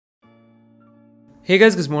Hey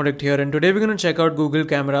guys, Gizmoddict here, and today we're going to check out Google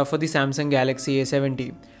camera for the Samsung Galaxy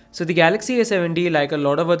A70. So the Galaxy A70, like a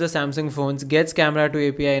lot of other Samsung phones, gets camera to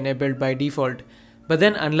API enabled by default. But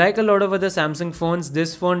then unlike a lot of other Samsung phones,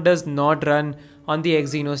 this phone does not run on the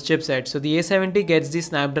Exynos chipset. So the A70 gets the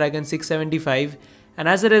Snapdragon 675, and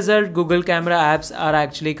as a result, Google camera apps are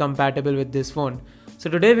actually compatible with this phone. So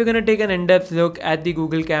today we're going to take an in-depth look at the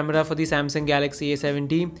Google camera for the Samsung Galaxy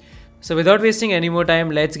A70. So without wasting any more time,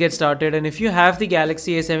 let's get started. And if you have the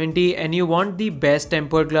Galaxy A70 and you want the best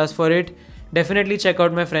tempered glass for it, definitely check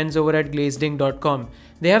out my friends over at glazedink.com.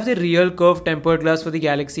 They have the real curved tempered glass for the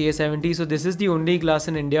Galaxy A70. So this is the only glass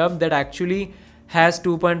in India that actually has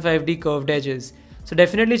 2.5D curved edges. So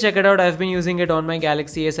definitely check it out. I've been using it on my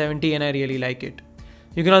Galaxy A70 and I really like it.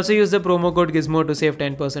 You can also use the promo code Gizmo to save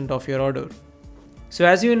 10% off your order. So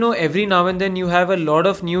as you know, every now and then you have a lot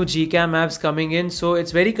of new gcam apps coming in, so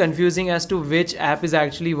it's very confusing as to which app is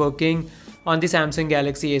actually working on the Samsung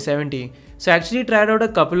Galaxy A70. So I actually tried out a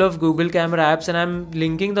couple of Google camera apps and I'm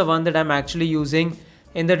linking the one that I'm actually using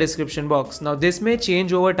in the description box. Now this may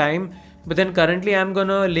change over time, but then currently I'm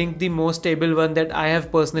gonna link the most stable one that I have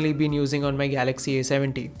personally been using on my Galaxy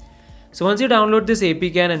A70. So once you download this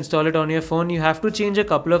APK and install it on your phone, you have to change a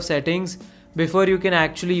couple of settings before you can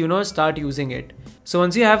actually start using it. So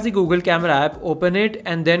once you have the Google camera app, open it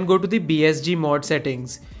and then go to the BSG mod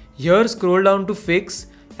settings. Here scroll down to fix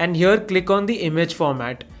and here click on the image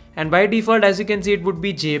format, and by default as you can see it would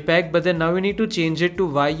be JPEG, but then now you need to change it to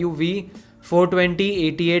YUV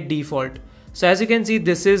 420/88 default. So as you can see,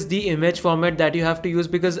 this is the image format that you have to use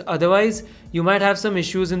because otherwise you might have some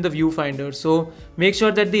issues in the viewfinder. So make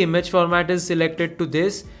sure that the image format is selected to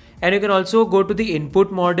this. And you can also go to the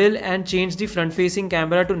input model and change the front facing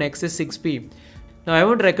camera to Nexus 6P. Now I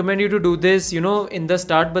won't recommend you to do this in the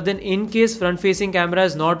start, but then in case front facing camera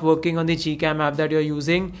is not working on the gcam app that you're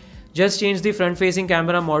using, just change the front facing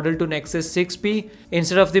camera model to Nexus 6P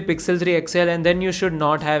instead of the Pixel 3 XL and then you should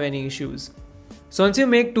not have any issues. So once you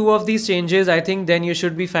make two of these changes, I think then you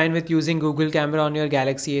should be fine with using Google camera on your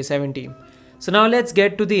Galaxy A70. So now let's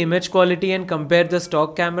get to the image quality and compare the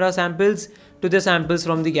stock camera samples to the samples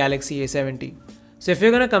from the Galaxy A70. So if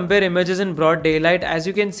you're going to compare images in broad daylight, as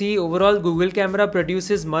you can see, overall Google camera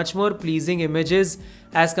produces much more pleasing images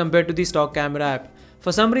as compared to the stock camera app.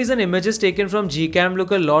 For some reason, images taken from gcam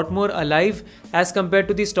look a lot more alive as compared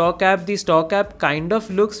to the stock app. The stock app kind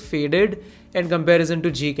of looks faded in comparison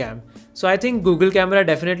to gcam. So I think Google camera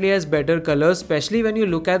definitely has better colors, especially when you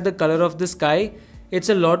look at the color of the sky. It's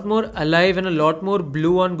a lot more alive and a lot more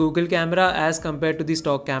blue on Google camera as compared to the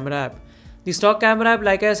stock camera app. The stock camera app,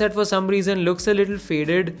 like I said, for some reason looks a little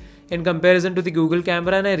faded in comparison to the Google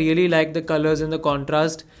camera, and I really like the colors and the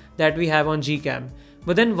contrast that we have on gcam.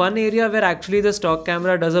 But then one area where actually the stock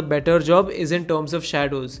camera does a better job is in terms of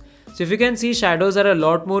shadows. So if you can see, shadows are a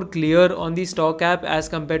lot more clear on the stock app as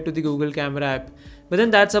compared to the Google camera app. But then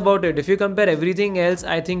that's about it. If you compare everything else,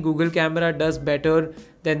 I think Google camera does better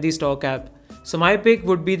than the stock app. So my pick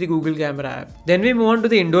would be the Google camera app. Then we move on to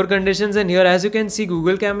the indoor conditions, and here as you can see,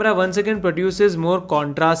 Google camera once again produces more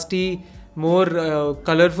contrasty, more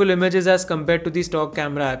colorful images as compared to the stock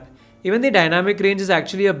camera app. Even the dynamic range is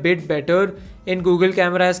actually a bit better in Google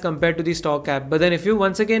camera as compared to the stock app. But then if you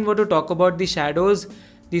once again were to talk about the shadows,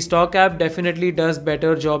 the stock app definitely does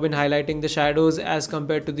better job in highlighting the shadows as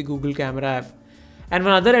compared to the Google camera app. And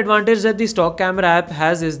one other advantage that the stock camera app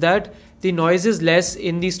has is that the noise is less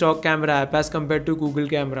in the stock camera app as compared to Google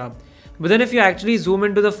camera. But then if you actually zoom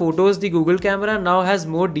into the photos, the Google camera now has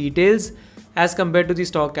more details as compared to the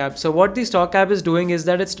stock app. So what the stock app is doing is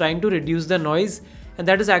that it's trying to reduce the noise, and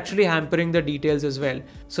that is actually hampering the details as well.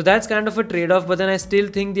 So that's kind of a trade-off, but then I still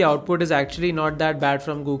think the output is actually not that bad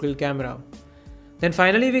from Google camera. Then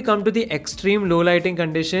finally we come to the extreme low lighting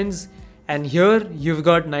conditions, and here you've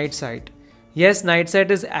got night sight. Yes, night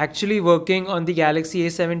sight is actually working on the Galaxy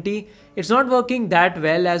A70. It's not working that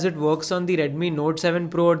well as it works on the Redmi Note 7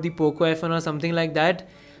 Pro or the Poco F1 or something like that,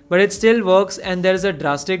 but it still works, and there is a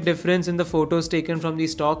drastic difference in the photos taken from the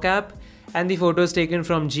stock app and the photos taken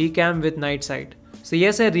from gcam with night sight. So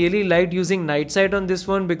yes, I really liked using night sight on this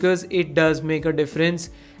phone because it does make a difference,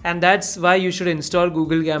 and that's why you should install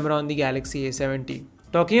Google camera on the Galaxy A70.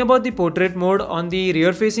 Talking about the portrait mode on the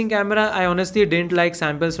rear facing camera, I honestly didn't like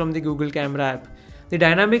samples from the Google camera app. The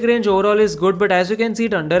dynamic range overall is good, but as you can see,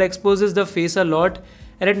 it underexposes the face a lot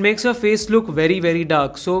and it makes your face look very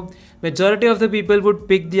dark. So majority of the people would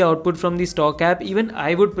pick the output from the stock app. Even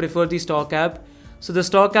I would prefer the stock app. So the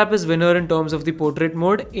stock app is winner in terms of the portrait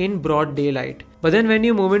mode in broad daylight. But then when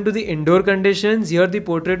you move into the indoor conditions, here the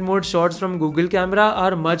portrait mode shots from Google camera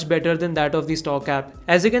are much better than that of the stock app.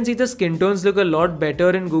 As you can see, the skin tones look a lot better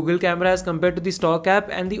in Google camera as compared to the stock app,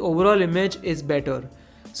 and the overall image is better.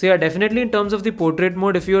 So yeah, definitely in terms of the portrait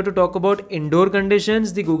mode, if you were to talk about indoor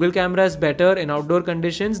conditions, the Google camera is better. In outdoor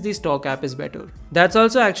conditions, the stock app is better. That's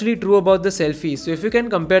also actually true about the selfies. So if you can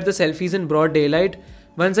compare the selfies in broad daylight,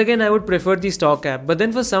 once again I would prefer the stock app. But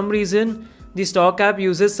then for some reason, the stock app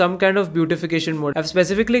uses some kind of beautification mode. I've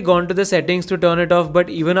specifically gone to the settings to turn it off, but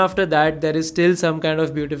even after that, there is still some kind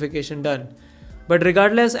of beautification done. But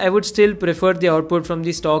regardless, I would still prefer the output from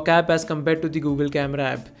the stock app as compared to the Google camera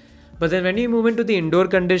app. But then when you move into the indoor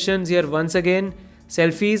conditions, here once again,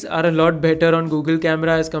 selfies are a lot better on Google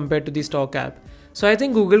camera as compared to the stock app. So I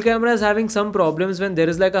think Google camera is having some problems when there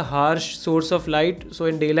is like a harsh source of light. So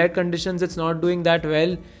in daylight conditions, it's not doing that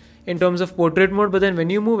well in terms of portrait mode. But then when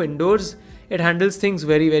you move indoors, it handles things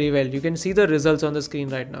very well. You can see the results on the screen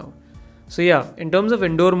right now. So yeah, in terms of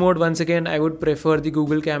indoor mode, once again, I would prefer the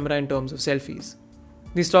Google camera in terms of selfies.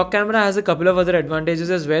 The stock camera has a couple of other advantages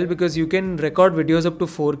as well, because you can record videos up to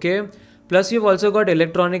 4K. Plus you've also got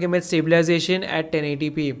electronic image stabilization at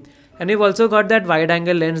 1080p. And you've also got that wide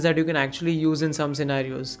angle lens that you can actually use in some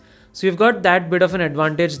scenarios. So you've got that bit of an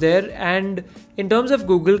advantage there. And in terms of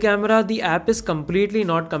Google camera, the app is completely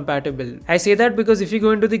not compatible. I say that because if you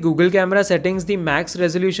go into the Google camera settings, the max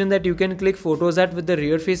resolution that you can click photos at with the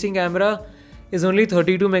rear facing camera is only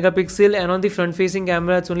 32 megapixel, and on the front facing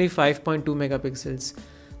camera it's only 5.2 megapixels.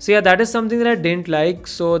 So yeah, that is something that I didn't like.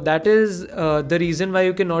 So that is the reason why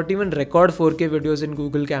you cannot even record 4K videos in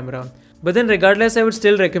Google camera. But then regardless, I would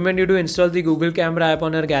still recommend you to install the Google camera app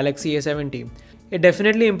on your Galaxy A70. It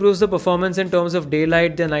definitely improves the performance in terms of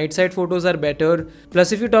daylight, the night side photos are better.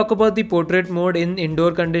 Plus if you talk about the portrait mode in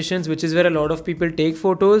indoor conditions, which is where a lot of people take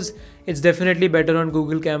photos, it's definitely better on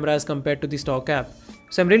Google camera as compared to the stock app.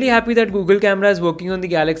 So I'm really happy that Google camera is working on the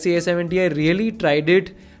Galaxy A70. I really tried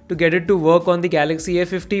it to get it to work on the Galaxy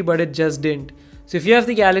A50, but it just didn't. So if you have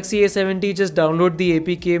the Galaxy A70, just download the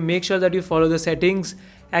APK, make sure that you follow the settings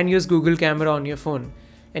and use Google camera on your phone.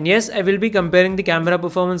 And yes, I will be comparing the camera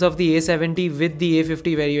performance of the A70 with the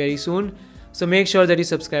A50 very soon. So make sure that you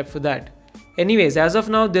subscribe for that. Anyways, as of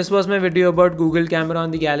now, this was my video about Google camera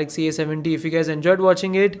on the Galaxy A70. If you guys enjoyed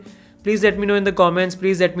watching it, please let me know in the comments.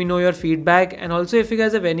 Please let me know your feedback. And also if you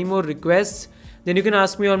guys have any more requests, then you can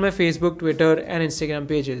ask me on my Facebook, Twitter and Instagram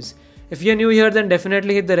pages. If you're new here, then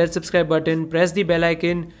definitely hit the red subscribe button, press the bell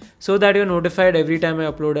icon so that you're notified every time I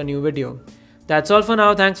upload a new video. That's all for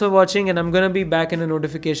now. Thanks for watching, and I'm gonna be back in the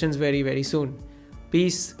notifications very soon.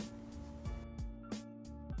 Peace.